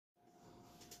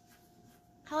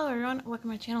Hello everyone, welcome to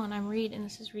my channel, and I'm Reed, and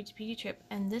this is Reed's Beauty Trip,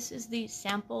 and this is the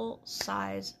sample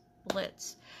size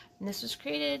blitz. And this was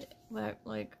created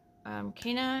by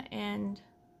Kana and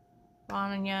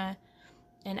Rania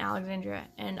and Alexandra,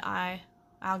 and I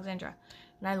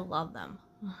love them.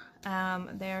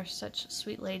 They are such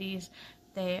sweet ladies.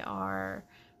 They are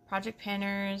project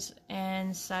planners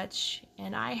and such,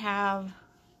 and I have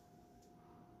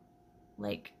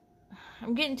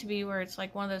I'm getting to be where it's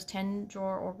like one of those 10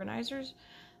 drawer organizers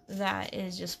that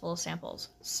is just full of samples.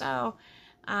 So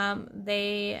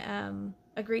they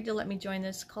agreed to let me join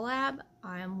this collab.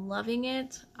 I'm loving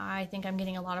it. I think I'm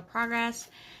getting a lot of progress.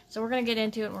 So we're going to get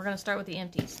into it, and we're going to start with the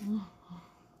empties.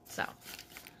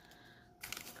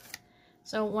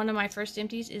 So one of my first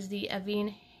empties is the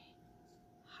Avene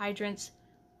Hydrants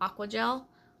Aqua Gel.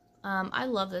 I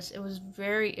love this. It was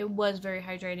very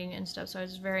hydrating and stuff, so I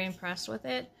was very impressed with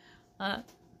it.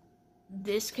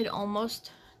 This could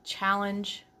almost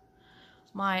challenge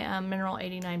my Mineral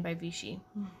 89 by Vichy.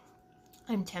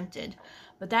 I'm tempted,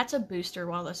 but that's a booster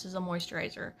while this is a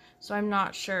moisturizer, so I'm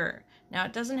not sure. Now,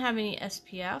 it doesn't have any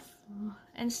SPF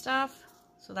and stuff,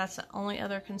 so that's the only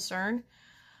other concern,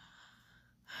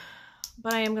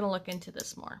 but I am going to look into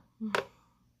this more.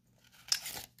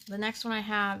 The next one I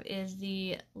have is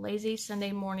the Lazy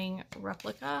Sunday Morning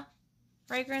Replica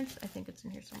fragrance. I think it's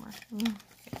in here somewhere.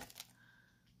 Okay.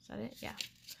 Is that it? Yeah.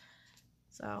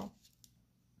 So,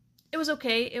 it was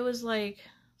okay. It was like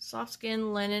soft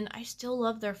skin linen. I still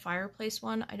love their fireplace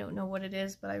one. I don't know what it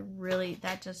is, but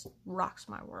that just rocks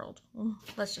my world.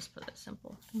 Let's just put it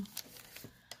simple.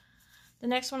 The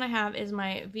next one I have is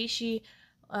my Vichy.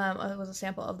 It was a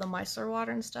sample of the micellar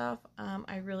water and stuff.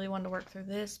 I really wanted to work through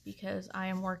this because I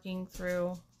am working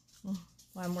through,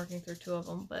 I'm working through two of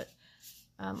them, but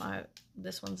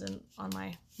this one's on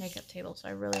my makeup table, so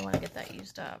I really want to get that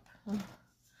used up.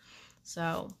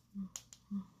 So,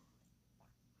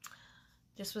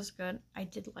 this was good. I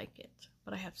did like it,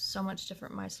 but I have so much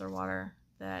different micellar water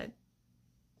that,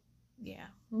 yeah,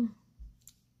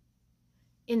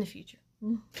 in the future.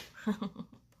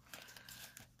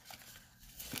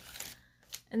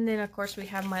 And then, of course, we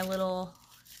have my little,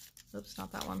 oops,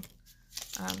 not that one.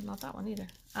 Not that one either.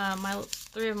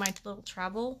 Three of my little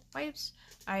travel wipes.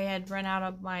 I had run out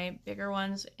of my bigger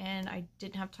ones, and I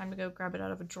didn't have time to go grab it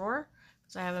out of a drawer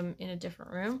because I have them in a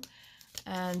different room.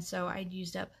 And so I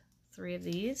used up 3 of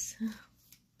these. I'm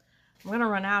going to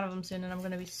run out of them soon, and I'm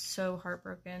going to be so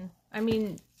heartbroken. I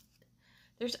mean,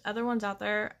 there's other ones out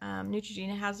there.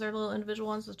 Neutrogena has their little individual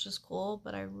ones, which is cool,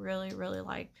 but I really, really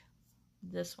like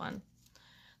this one.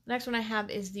 The next one I have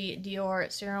is the Dior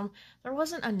serum. There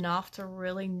wasn't enough to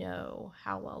really know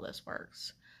how well this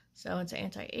works. So it's an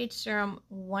anti-age serum,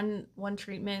 one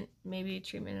treatment, maybe a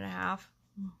treatment and a half.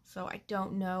 So I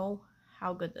don't know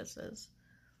how good this is,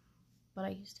 but I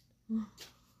used it.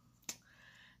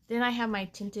 Then I have my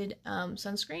tinted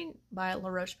sunscreen by La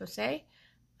Roche-Posay.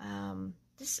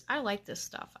 I like this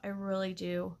stuff. I really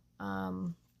do.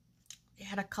 It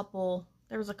had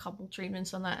there was a couple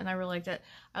treatments on that, and I really liked it.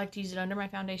 I like to use it under my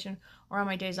foundation or on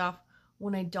my days off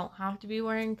when I don't have to be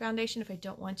wearing foundation if I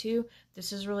don't want to.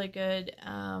 This is really good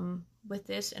with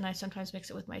this, and I sometimes mix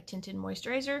it with my tinted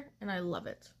moisturizer, and I love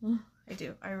it. I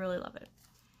do. I really love it.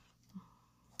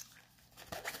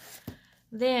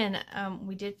 Then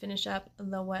we did finish up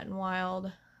the Wet n Wild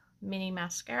Mini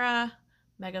Mascara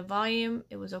Mega Volume.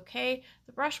 It was okay.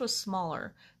 The brush was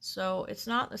smaller, so it's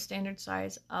not the standard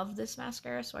size of this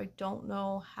mascara, so I don't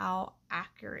know how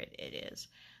accurate it is.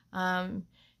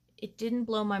 It didn't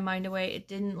blow my mind away. It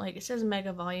didn't, it says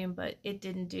Mega Volume, but it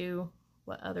didn't do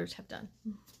what others have done.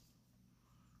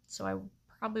 So I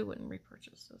probably wouldn't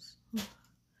repurchase this.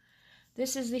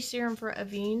 This is the serum for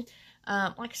Avene.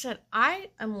 Like I said,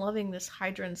 I am loving this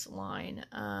Hydrants line.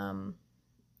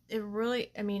 It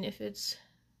really, I mean,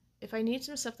 if I need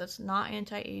some stuff that's not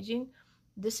anti-aging,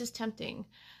 this is tempting.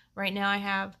 Right now I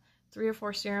have 3 or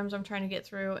 4 serums I'm trying to get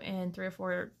through and 3 or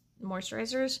 4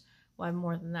 moisturizers. Well, I have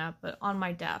more than that, but on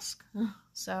my desk.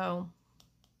 So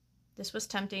this was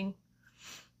tempting.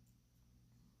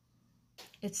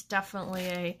 It's definitely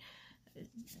a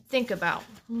think about.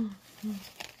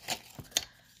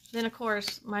 Then, of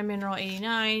course, my Mineral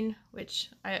 89, which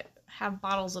I have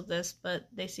bottles of this, but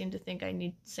they seem to think I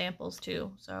need samples too,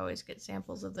 so I always get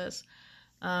samples of this.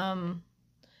 And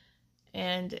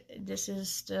this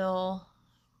is still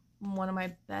one of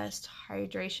my best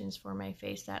hydrations for my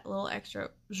face. That little extra,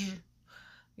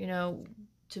 you know,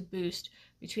 to boost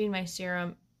between my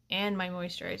serum and my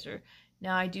moisturizer.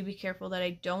 Now, I do be careful that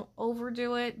I don't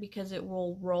overdo it because it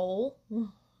will roll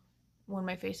when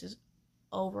my face is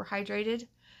overhydrated.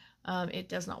 It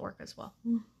does not work as well.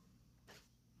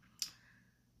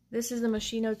 This is the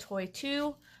Moschino Toy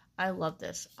 2. I love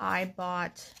this. I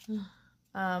bought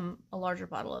a larger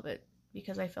bottle of it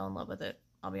because I fell in love with it.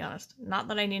 I'll be honest. Not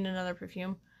that I need another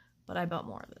perfume, but I bought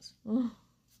more of this.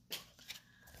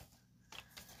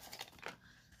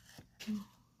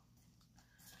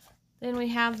 Then we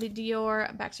have the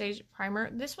Dior Backstage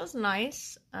Primer. This was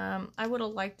nice. I would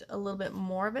have liked a little bit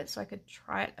more of it so I could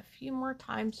try it a few more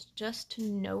times just to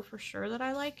know for sure that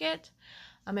I like it.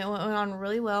 It went on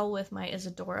really well with my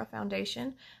Isadora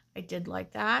foundation. I did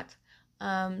like that.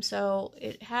 So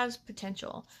it has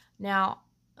potential. Now,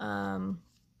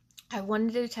 I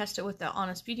wanted to test it with the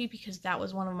Honest Beauty because that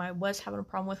was one of my, was having a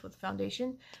problem with the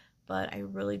foundation, but I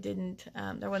really didn't,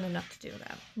 there wasn't enough to do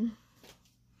that.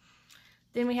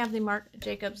 Then we have the Marc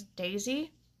Jacobs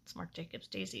Daisy. It's Marc Jacobs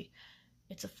Daisy.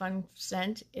 It's a fun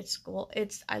scent. It's cool.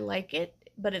 I like it,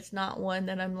 but it's not one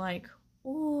that I'm like,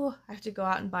 ooh, I have to go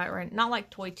out and buy it right. Not like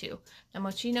Toy 2. The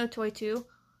Moschino Toy 2.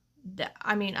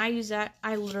 I use that.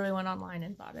 I literally went online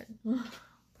and bought it.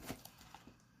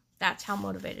 That's how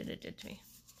motivated it did to me.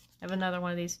 I have another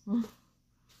one of these.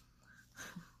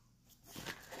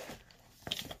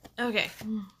 Okay.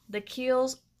 The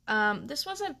Kiehl's. This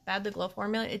wasn't bad, the glow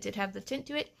formula. It did have the tint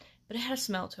to it, but it had a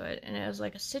smell to it, and it was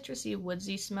like a citrusy,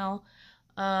 woodsy smell.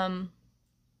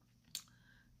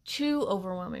 Too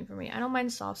overwhelming for me. I don't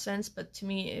mind soft scents, but to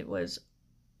me it was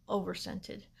over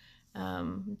scented.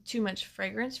 Too much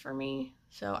fragrance for me,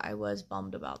 so I was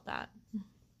bummed about that.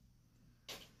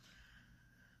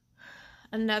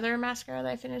 Another mascara that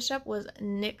I finished up was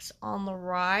NYX On the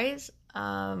Rise.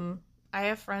 I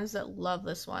have friends that love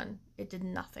this one. It did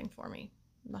nothing for me.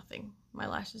 Nothing. My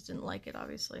lashes didn't like it,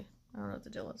 obviously. I don't know what the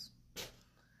deal is.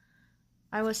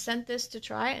 I was sent this to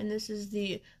try, and this is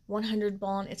the 100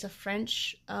 Bon. It's a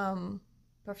French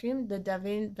perfume, the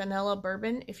Davin Vanilla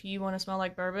Bourbon. If you want to smell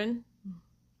like bourbon,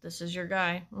 this is your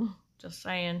guy. Just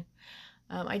saying.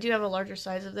 I do have a larger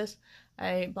size of this.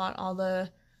 I bought all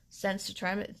the scents to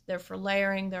try them. They're for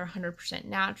layering. They're 100%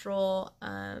 natural.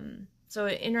 So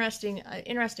interesting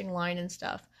line and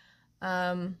stuff.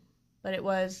 But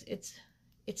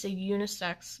it's a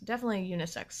unisex, definitely a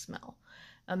unisex smell.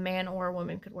 A man or a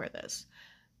woman could wear this,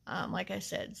 like I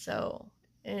said. So,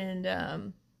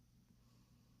 and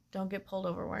don't get pulled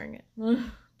over wearing it.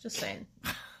 Just saying.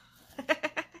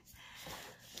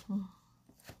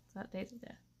 That Daisy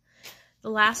there. The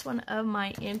last one of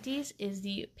my empties is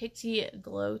the Pixie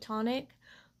Glow Tonic.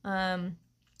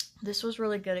 This was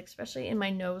really good, especially in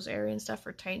my nose area and stuff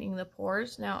for tightening the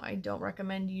pores. Now, I don't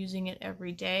recommend using it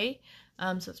every day,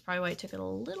 so that's probably why it took it a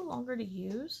little longer to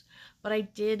use. But I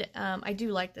do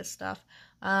like this stuff.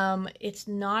 It's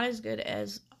not as good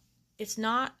as, it's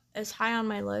not as high on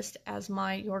my list as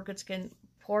my Your Good Skin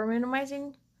Pore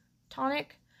Minimizing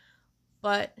Tonic,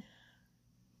 but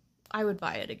I would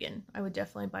buy it again. I would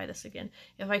definitely buy this again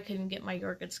if I couldn't get my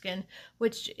Your Good Skin,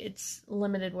 which it's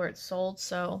limited where it's sold,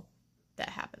 so that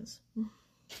happens.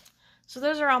 So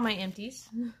those are all my empties.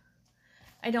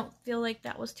 I don't feel like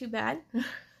that was too bad.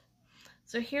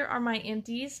 So here are my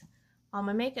empties on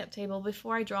my makeup table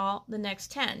before I draw the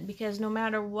next 10, because no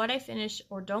matter what I finish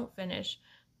or don't finish,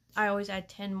 I always add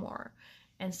 10 more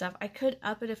and stuff. I could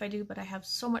up it if I do, but I have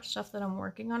so much stuff that I'm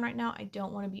working on right now, I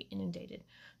don't want to be inundated.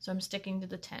 So I'm sticking to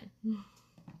the 10.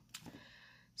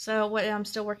 So what I'm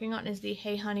still working on is the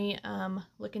Hey Honey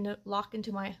Look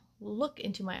Into My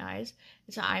Eyes.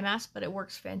 It's an eye mask, but it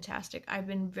works fantastic. I've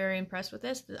been very impressed with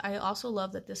this. I also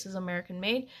love that this is American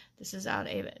made. This is out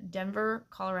of Denver,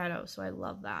 Colorado, so I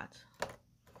love that.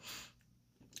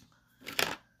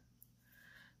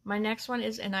 My next one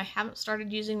is, and I haven't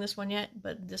started using this one yet,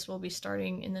 but this will be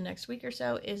starting in the next week or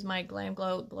so, is my Glam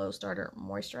Glow Glow Starter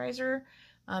Moisturizer.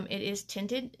 It is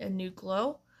tinted, a new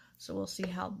glow, so we'll see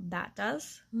how that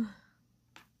does.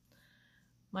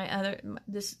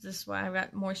 This is why I've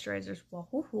got moisturizers.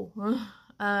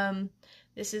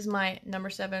 This is my number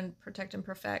 7 Protect and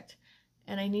Perfect,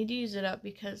 and I need to use it up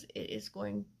because it is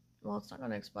going, well, it's not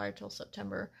going to expire till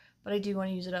September, but I do want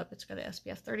to use it up. It's got an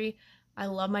SPF 30. I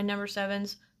love my number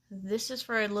 7s. This is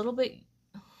for a little bit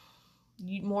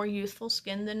more youthful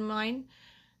skin than mine,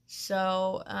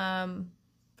 so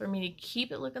for me to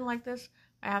keep it looking like this,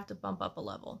 I have to bump up a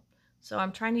level. So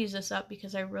I'm trying to use this up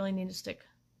because I really need to stick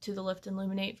to the Lift and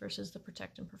Illuminate versus the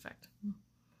Protect and Perfect.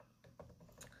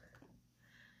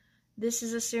 This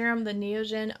is a serum, the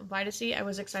Neogen Vitacy. I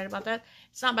was excited about that.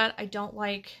 It's not bad. I don't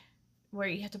like where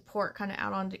you have to pour it kind of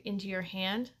out into your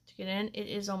hand to get in. It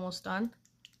is almost done.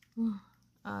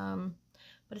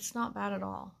 But it's not bad at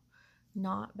all.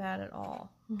 Not bad at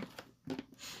all.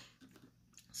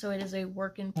 So it is a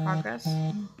work in progress.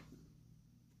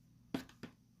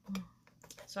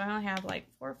 So I only have like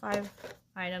 4 or 5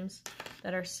 items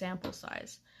that are sample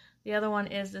size. The other one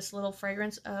is this little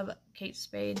fragrance of Kate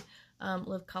Spade,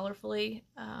 Live Colorfully.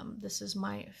 This is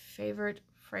my favorite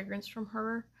fragrance from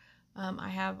her. I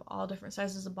have all different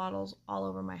sizes of bottles all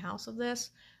over my house of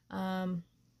this.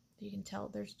 You can tell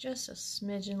there's just a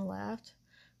smidgen left,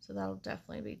 so that'll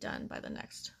definitely be done by the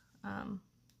next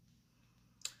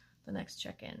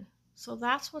check-in. So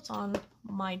that's what's on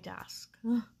my desk.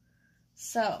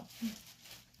 So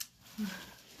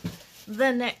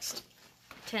the next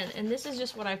 10, and this is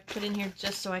just what I've put in here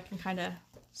just so I can kind of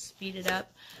speed it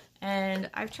up. And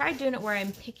I've tried doing it where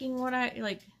I'm picking what I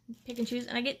like, pick and choose,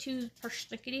 and I get too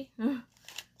persnickety. I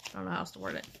don't know how else to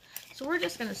word it. So we're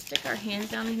just gonna stick our hands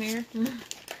down in here.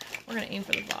 We're gonna aim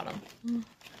for the bottom.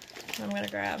 So I'm gonna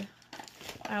grab,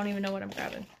 I don't even know what I'm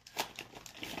grabbing.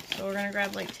 So we're gonna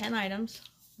grab like 10 items.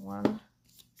 1,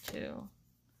 2,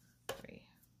 3,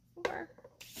 4.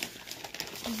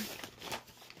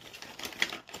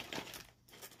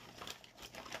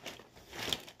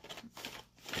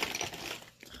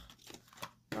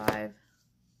 5,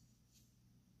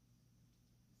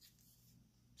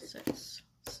 6,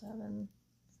 7,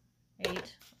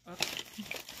 8. Okay.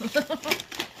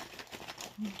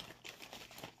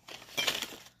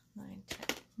 9,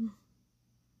 10.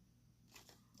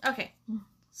 Okay,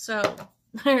 so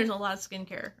there's a lot of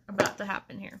skincare about to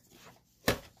happen here.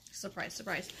 Surprise,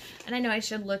 surprise. And I know I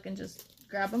should look and just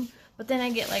grab them, but then I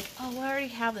get like, oh, well, I already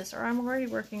have this, or I'm already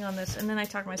working on this, and then I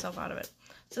talk myself out of it.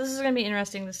 So this is going to be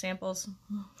interesting, the samples.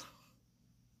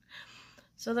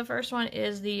 So the first one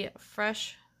is the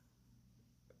Fresh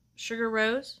Sugar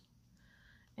Rose,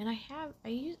 and I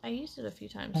used it a few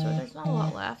times, so there's not a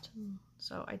lot left.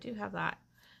 So I do have that.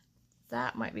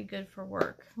 That might be good for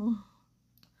work.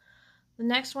 The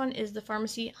next one is the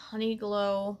Pharmacy Honey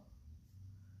Glow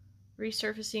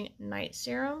Resurfacing Night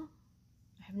Serum.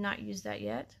 I have not used that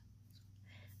yet.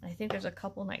 I think there's a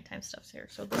couple nighttime stuffs here,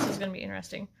 so this is going to be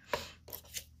interesting.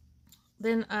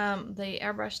 Then the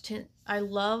airbrush tint, I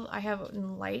have it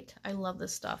in light. I love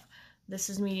this stuff. This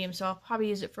is medium, so I'll probably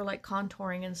use it for like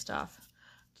contouring and stuff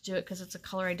to do it because it's a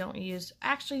color I don't use.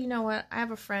 Actually, you know what? I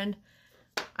have a friend.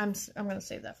 I'm going to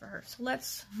save that for her. So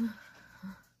let's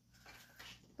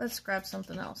grab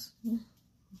something else.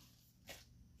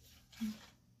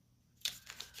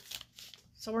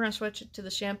 So we're going to switch it to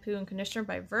the shampoo and conditioner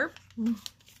by Verb.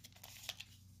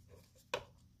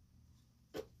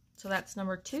 So that's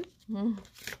number 2.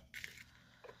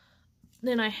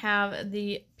 Then I have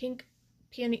the Pink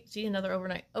Peony, see, another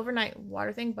overnight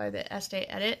water thing by the Estee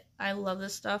Edit. I love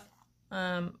this stuff.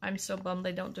 I'm so bummed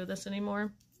they don't do this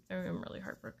anymore. I'm really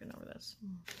heartbroken over this.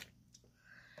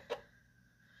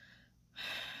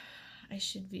 I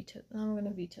should veto. I'm going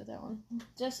to veto that one.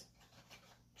 Just.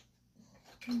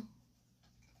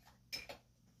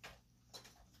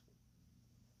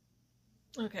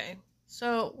 Okay,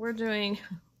 so we're doing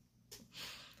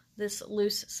this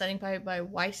loose setting powder by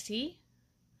YC.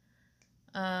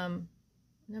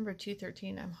 Number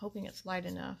 213. I'm hoping it's light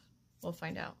enough. We'll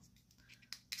find out.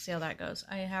 See how that goes.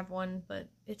 I have one, but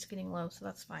it's getting low, so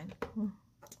that's fine.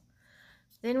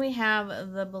 Then we have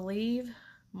the Believe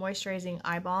Moisturizing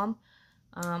Eye Balm.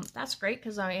 That's great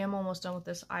because I am almost done with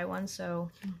this eye one, so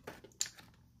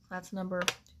that's number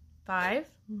 5,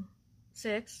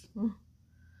 6.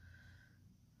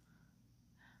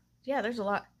 Yeah, there's a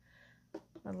lot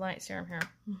of light serum here.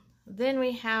 Then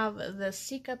we have the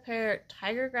Cicapair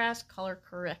Tiger Grass Color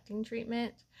Correcting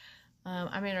Treatment.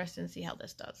 I'm interested to see how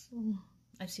this does.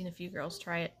 I've seen a few girls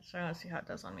try it, so I want to see how it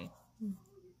does on me.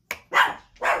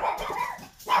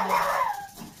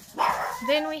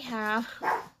 Then we have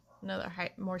another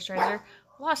moisturizer.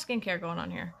 A lot of skincare going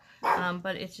on here,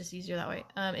 but it's just easier that way.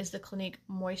 Is the Clinique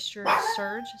Moisture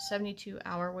Surge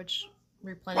 72-hour, which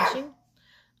replenishing.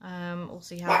 We'll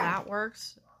see how that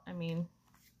works. I mean,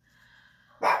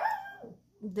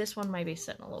 this one might be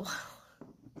sitting a little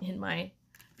in my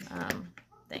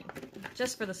thing.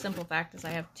 Just for the simple fact is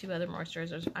I have 2 other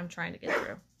moisturizers I'm trying to get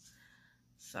through.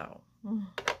 So,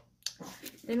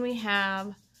 then we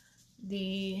have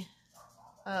the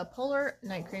Polar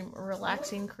Night Cream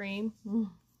Relaxing Cream.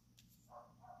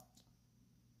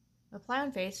 Apply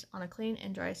on face on a clean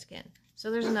and dry skin.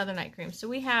 So there's another night cream. So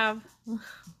we have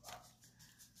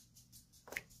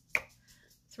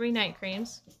 3 night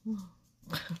creams.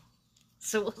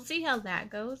 So we'll see how that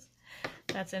goes.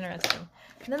 That's interesting.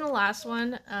 And then the last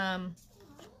one,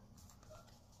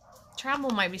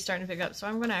 travel might be starting to pick up, so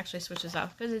I'm going to actually switch this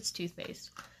out because it's toothpaste.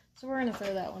 So we're going to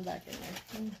throw that one back in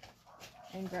there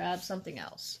and grab something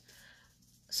else.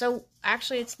 So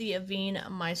actually it's the Avene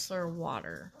Micellar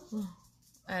Water.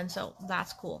 And so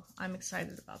that's cool. I'm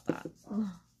excited about that.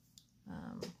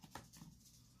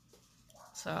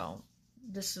 So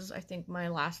this is, I think, my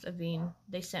last Avene.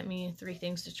 They sent me 3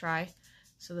 things to try.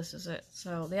 So this is it.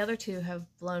 So the other 2 have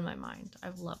blown my mind.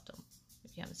 I've loved them,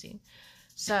 if you haven't seen.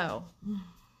 So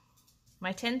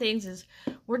my 10 things is,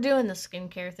 we're doing the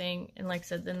skincare thing. And like I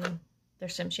said, then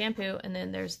there's some shampoo. And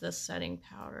then there's the setting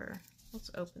powder.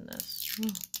 Let's open this.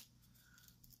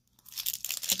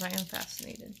 Because I am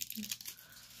fascinated.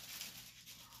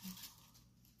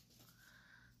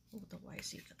 With the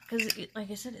YC. Because,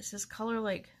 like I said, it says color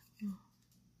like...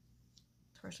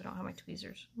 Of course, I don't have my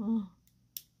tweezers.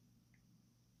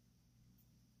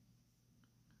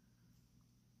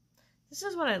 This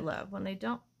is what I love. When they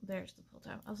don't... There's the pull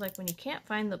tab. I was like, when you can't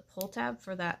find the pull tab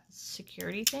for that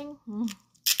security thing...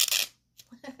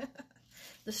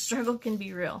 the struggle can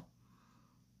be real.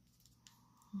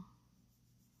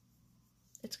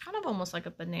 It's kind of almost like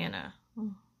a banana.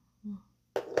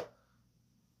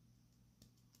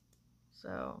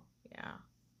 So, yeah.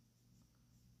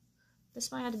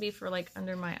 This might have to be for, like,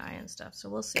 under my eye and stuff. So,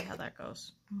 we'll see how that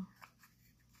goes.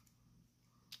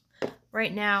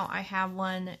 Right now, I have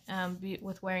one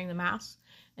with wearing the mask.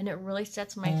 And it really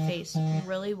sets my face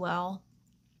really well.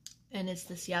 And it's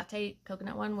the Ciate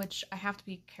coconut one, which I have to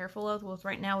be careful of. With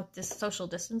right now, with this social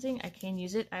distancing, I can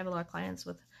use it. I have a lot of clients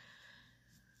with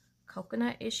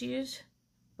coconut issues.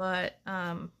 But,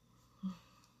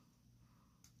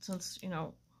 since, you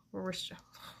know,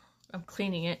 I'm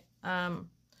cleaning it,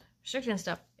 restricting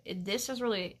stuff, this has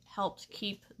really helped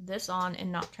keep this on and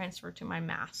not transfer to my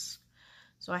mask.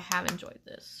 So I have enjoyed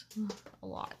this a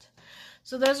lot.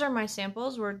 So those are my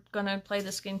samples. We're going to play the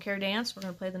skincare dance. We're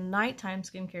going to play the nighttime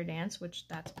skincare dance, which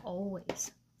that's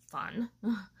always fun.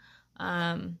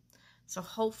 So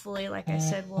hopefully, like I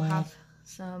said, we'll have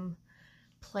some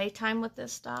playtime with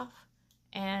this stuff.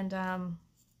 And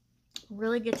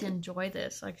really get to enjoy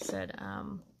this. Like I said,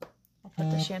 I'll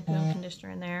put the shampoo and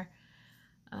conditioner in there.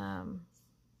 I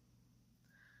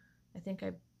think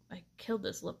I killed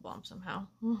this lip balm somehow.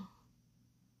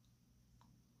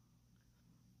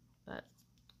 But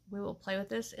we will play with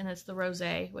this, and it's the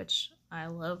rosé, which I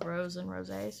love rose and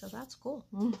rosé, so that's cool.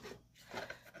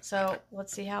 So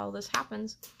let's see how this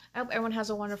happens. I hope everyone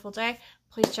has a wonderful day.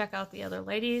 Please check out the other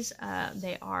ladies.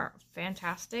 They are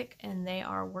fantastic, and they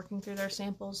are working through their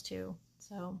samples too.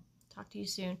 So talk to you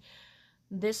soon.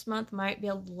 This month might be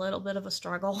a little bit of a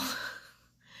struggle.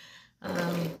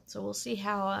 So we'll see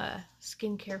how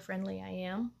skincare friendly I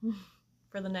am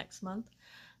for the next month.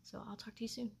 So I'll talk to you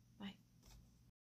soon.